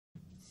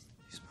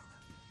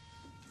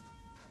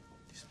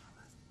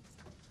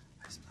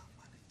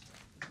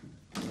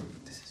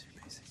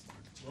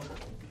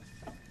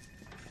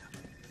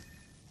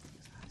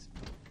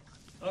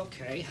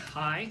Okay,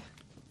 hi.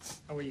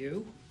 How are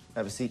you?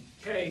 Have a seat.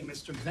 Okay,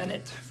 Mr.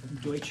 Vennett from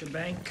Deutsche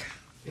Bank.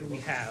 Here we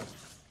have.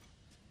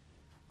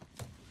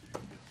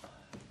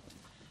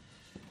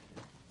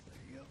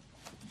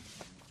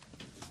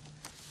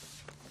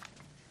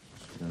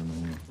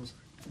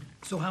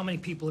 So how many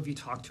people have you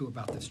talked to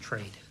about this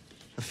trade?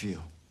 A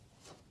few.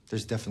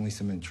 There's definitely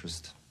some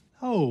interest.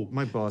 Oh,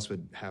 my boss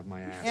would have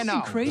my ass. Yeah, no.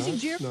 You crazy,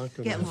 That's Jerry? not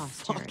gonna Get happen.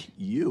 lost, Fuck Jared.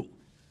 you.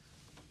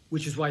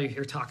 Which is why you're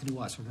here talking to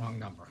us, a wrong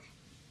number.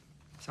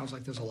 Sounds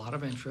like there's a lot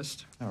of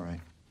interest. All right.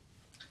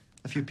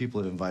 A few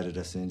people have invited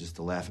us in just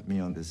to laugh at me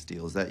on this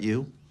deal. Is that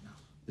you? No.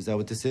 Is that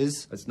what this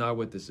is? That's not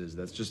what this is.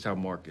 That's just how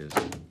Mark is.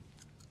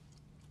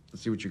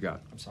 Let's see what you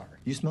got. I'm sorry.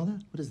 You smell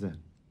that? What is that?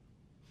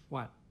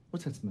 What?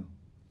 What's that smell?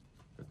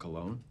 A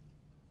cologne?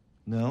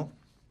 No.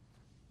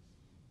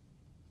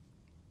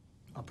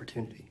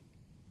 Opportunity.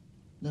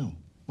 No.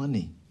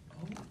 Money.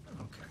 Oh,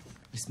 okay.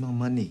 I smell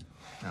money.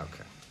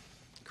 Okay.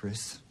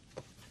 Chris.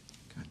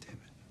 God damn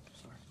it.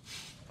 Sorry.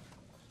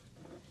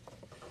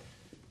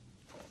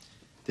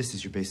 This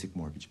is your basic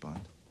mortgage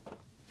bond.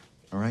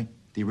 All right?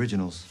 The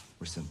originals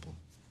were simple.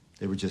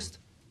 They were just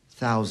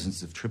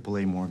thousands of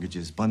AAA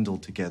mortgages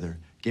bundled together,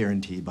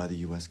 guaranteed by the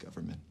U.S.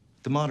 government.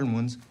 The modern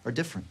ones are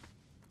different.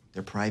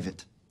 They're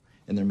private,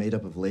 and they're made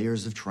up of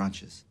layers of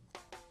tranches.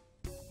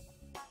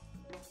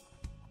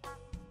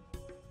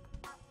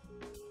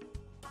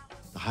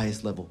 The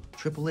highest level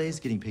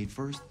AAAs getting paid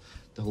first,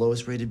 the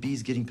lowest rated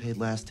Bs getting paid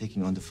last,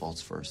 taking on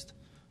defaults first.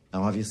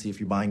 Now, obviously, if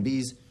you're buying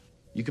Bs,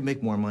 you can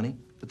make more money,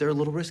 but they're a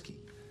little risky.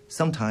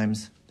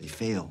 Sometimes they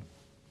fail.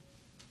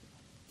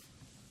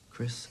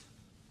 Chris?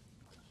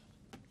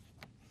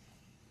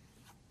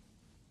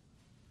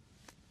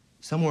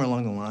 Somewhere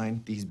along the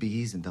line, these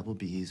Bs and double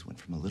Bs went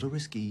from a little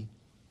risky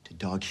to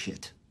dog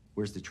shit.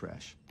 Where's the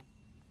trash?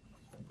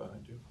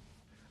 Behind you.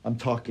 I'm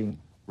talking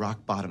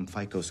rock bottom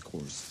FICO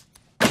scores.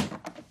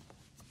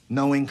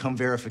 No income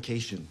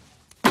verification.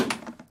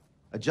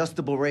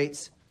 Adjustable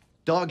rates,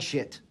 dog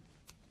shit.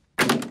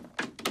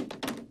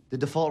 The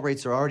default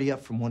rates are already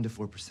up from 1% to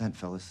 4%,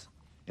 fellas.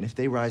 And if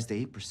they rise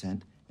to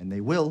 8%, and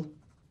they will,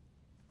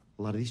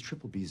 a lot of these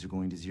triple Bs are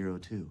going to 0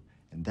 too.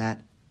 And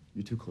that,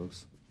 you're too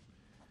close,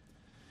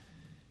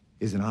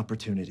 is an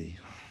opportunity.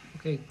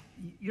 Okay,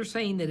 you're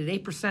saying that at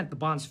 8% the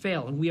bonds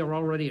fail and we are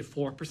already at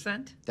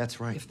 4%? That's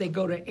right. If they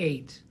go to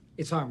 8,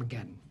 it's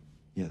Armageddon.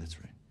 Yeah, that's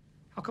right.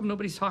 How come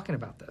nobody's talking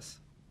about this?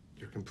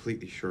 You're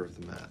completely sure of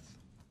the math.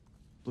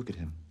 Look at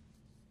him.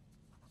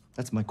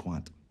 That's my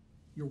quant.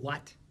 You're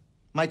what?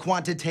 My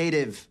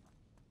quantitative.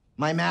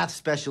 My math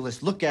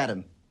specialist. Look at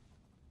him.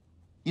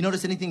 You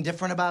notice anything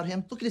different about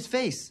him? Look at his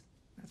face.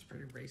 That's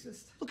pretty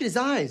racist. Look at his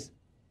eyes.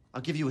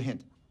 I'll give you a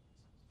hint.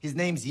 His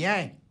name's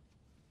Yang.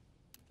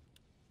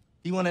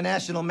 He won a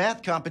national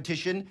math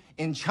competition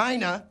in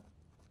China.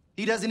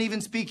 He doesn't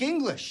even speak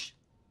English.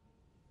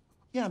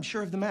 Yeah, I'm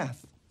sure of the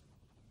math.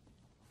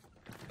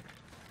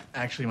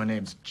 Actually, my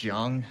name's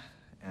Jiang,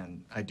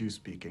 and I do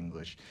speak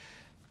English.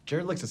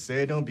 Jared likes to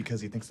say I don't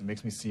because he thinks it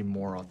makes me seem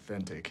more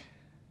authentic.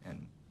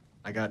 And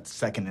I got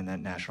second in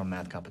that national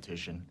math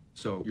competition.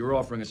 So you're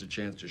offering us a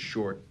chance to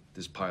short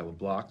this pile of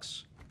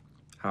blocks?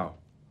 How?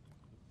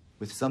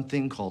 With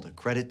something called a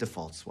credit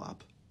default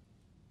swap.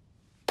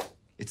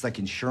 It's like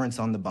insurance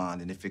on the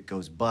bond, and if it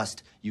goes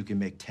bust, you can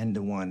make 10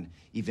 to 1,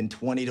 even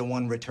 20 to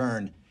 1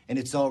 return, and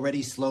it's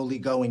already slowly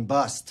going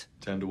bust.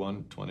 10 to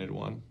 1, 20 to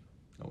 1.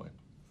 No way.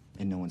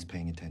 And no one's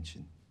paying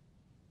attention.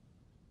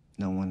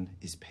 No one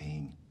is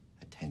paying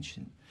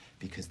attention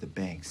because the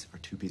banks are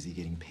too busy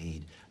getting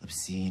paid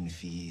obscene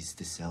fees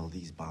to sell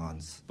these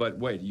bonds. But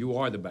wait, you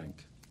are the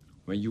bank.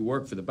 When you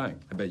work for the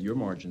bank, I bet your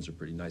margins are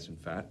pretty nice and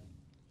fat.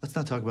 Let's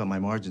not talk about my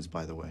margins,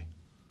 by the way.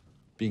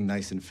 Being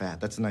nice and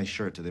fat, that's a nice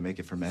shirt. Do they make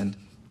it for men?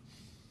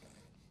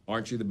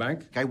 Aren't you the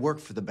bank? I work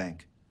for the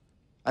bank.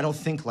 I don't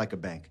think like a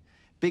bank.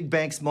 Big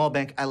bank, small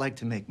bank, I like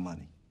to make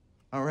money.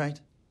 All right?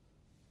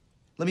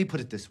 Let me put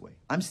it this way.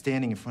 I'm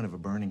standing in front of a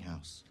burning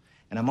house,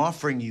 and I'm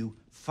offering you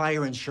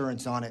fire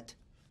insurance on it.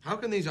 How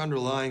can these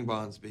underlying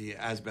bonds be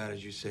as bad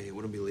as you say? It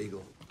wouldn't be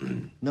legal.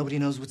 Nobody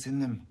knows what's in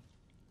them.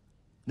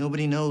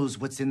 Nobody knows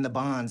what's in the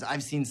bonds.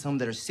 I've seen some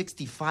that are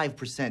 65%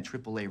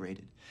 AAA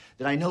rated,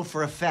 that I know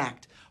for a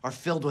fact are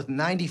filled with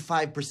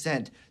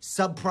 95%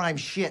 subprime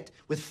shit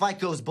with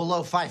FICOs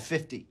below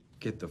 550.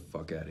 Get the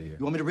fuck out of here.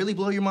 You want me to really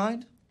blow your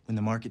mind? When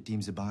the market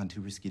deems a bond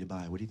too risky to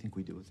buy, what do you think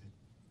we do with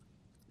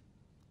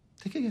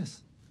it? Take a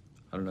guess.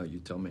 I don't know, you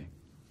tell me.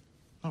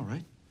 All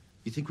right.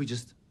 You think we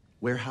just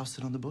warehouse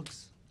it on the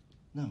books?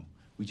 No.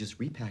 We just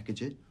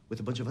repackage it with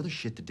a bunch of other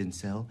shit that didn't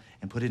sell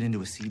and put it into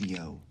a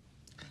CDO.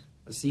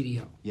 A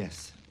CDO.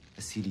 Yes,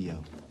 a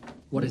CDO.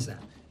 What is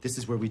that? This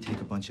is where we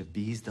take a bunch of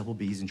Bs, double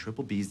Bs, and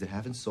triple Bs that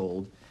haven't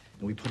sold,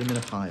 and we put them in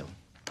a pile.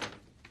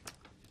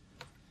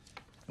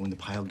 And when the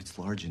pile gets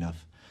large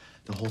enough,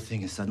 the whole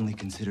thing is suddenly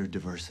considered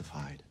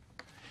diversified.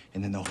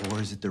 And then the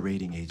whores at the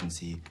rating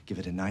agency give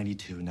it a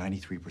 92,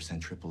 93%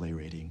 AAA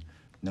rating.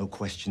 No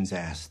questions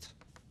asked.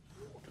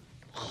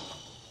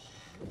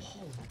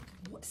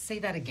 Say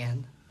that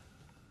again.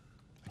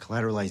 A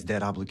collateralized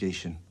debt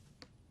obligation.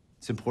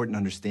 It's important to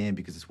understand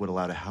because it's what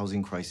allowed a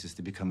housing crisis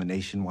to become a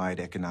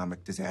nationwide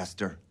economic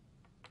disaster.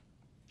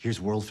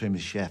 Here's world-famous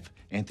chef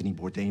Anthony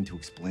Bourdain to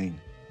explain.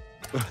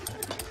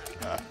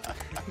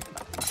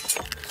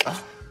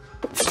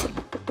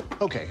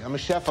 Okay, I'm a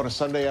chef on a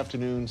Sunday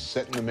afternoon,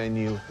 setting the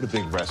menu at a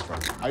big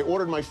restaurant. I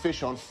ordered my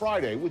fish on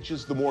Friday, which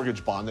is the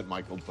mortgage bond that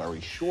Michael Burry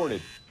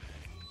shorted.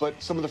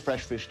 But some of the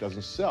fresh fish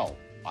doesn't sell.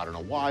 I don't know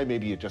why.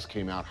 Maybe it just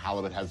came out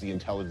halibut has the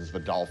intelligence of a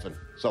dolphin.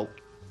 So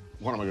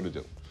what am I going to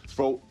do?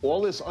 Throw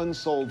all this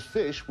unsold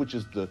fish, which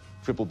is the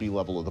triple B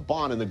level of the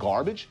bond, in the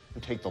garbage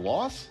and take the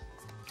loss?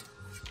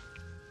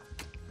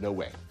 No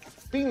way.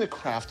 Being the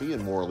crafty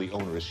and morally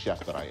onerous chef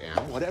that I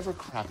am, whatever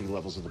crappy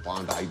levels of the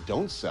bond I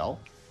don't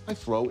sell, I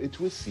throw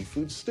into a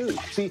seafood stew.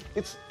 See,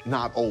 it's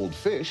not old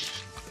fish.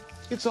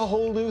 It's a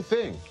whole new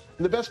thing.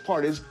 And the best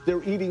part is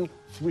they're eating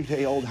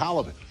 3-day-old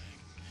halibut.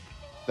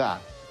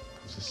 That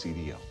is a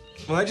CDO.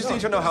 Well, I just need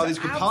to know how these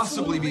could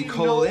possibly be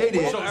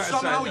collated. So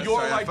somehow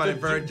you're like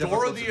the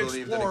Dora the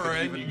Explorer,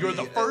 and you're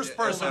the first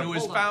person who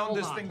has found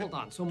this thing. Hold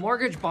on. So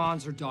mortgage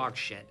bonds are dog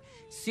shit.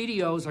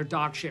 CDOs are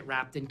dog shit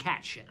wrapped in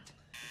cat shit.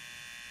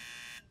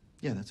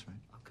 Yeah, that's right.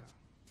 Okay.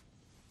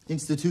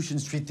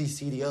 Institutions treat these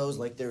CDOs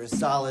like they're as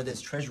solid as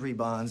treasury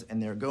bonds,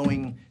 and they're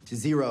going to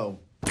zero.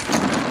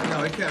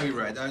 No, it can't be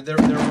right. There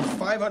were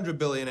 $500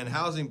 billion in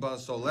housing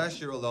bonds sold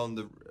last year alone.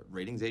 The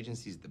ratings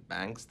agencies, the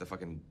banks, the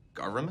fucking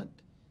government.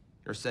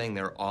 You're saying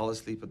they're all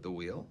asleep at the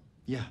wheel?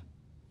 Yeah.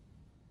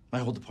 My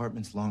whole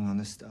department's long on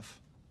this stuff.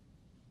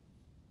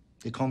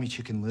 They call me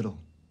Chicken Little.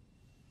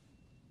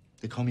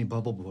 They call me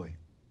Bubble Boy.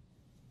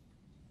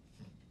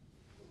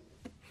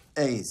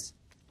 A's,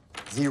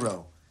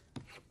 0.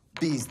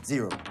 B's,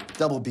 0.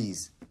 Double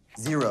B's,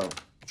 0.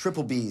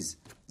 Triple B's,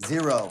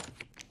 0.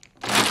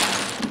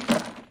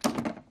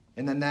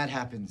 And then that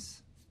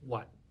happens.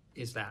 What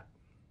is that?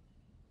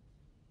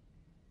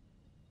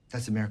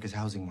 That's America's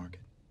housing market.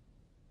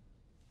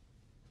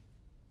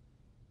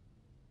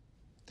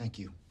 Thank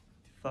you.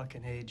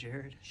 Fucking A,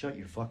 Jared. Shut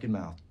your fucking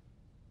mouth.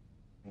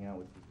 Hang out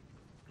with you.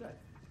 Good.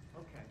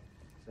 Okay.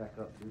 Stack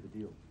up, do the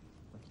deal.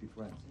 Let's be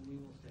friends. We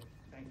will see.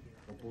 Thank you.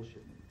 Don't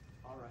bullshit me.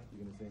 All right.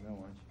 You're gonna say no,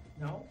 aren't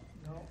you? No,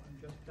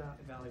 I'm just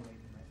evaluating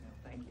right now.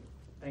 Thank you.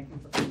 Thank you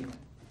for coming in.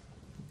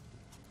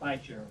 Bye,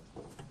 Gerald.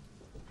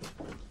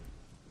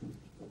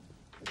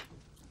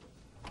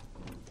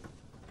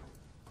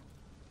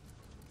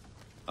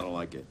 I don't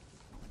like it.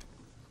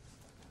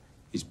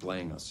 He's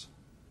playing us.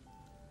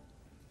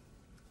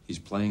 He's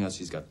playing us,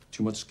 he's got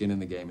too much skin in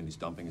the game, and he's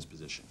dumping his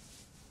position.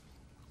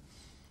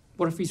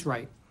 What if he's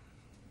right?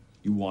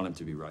 You want him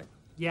to be right.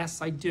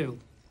 Yes, I do.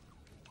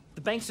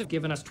 The banks have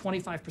given us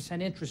 25%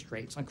 interest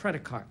rates on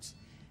credit cards.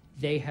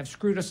 They have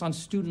screwed us on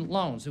student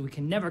loans that we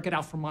can never get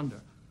out from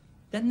under.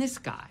 Then this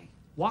guy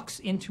walks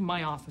into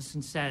my office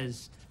and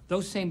says,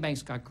 those same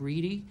banks got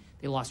greedy,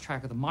 they lost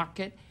track of the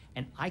market,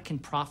 and I can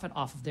profit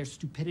off of their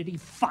stupidity.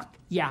 Fuck,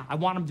 yeah, I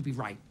want him to be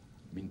right.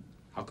 I mean,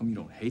 how come you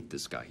don't hate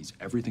this guy? He's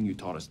everything you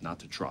taught us not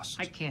to trust.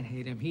 I can't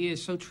hate him. He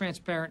is so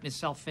transparent in his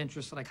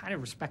self-interest that I kind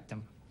of respect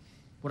him.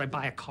 Would I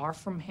buy a car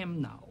from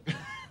him? No.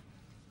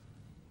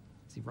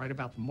 Is he right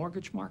about the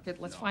mortgage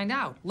market? Let's find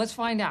out. Let's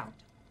find out.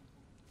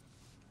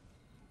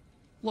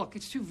 Look,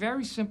 it's two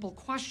very simple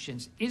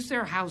questions. Is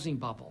there a housing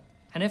bubble?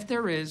 And if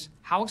there is,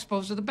 how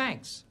exposed are the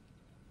banks?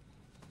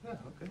 Yeah,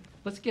 okay.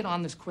 Let's get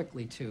on this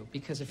quickly, too,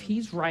 because if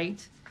he's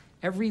right,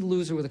 every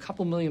loser with a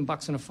couple $1 million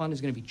in a fund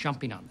is going to be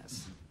jumping on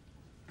this.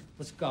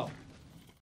 Let's go.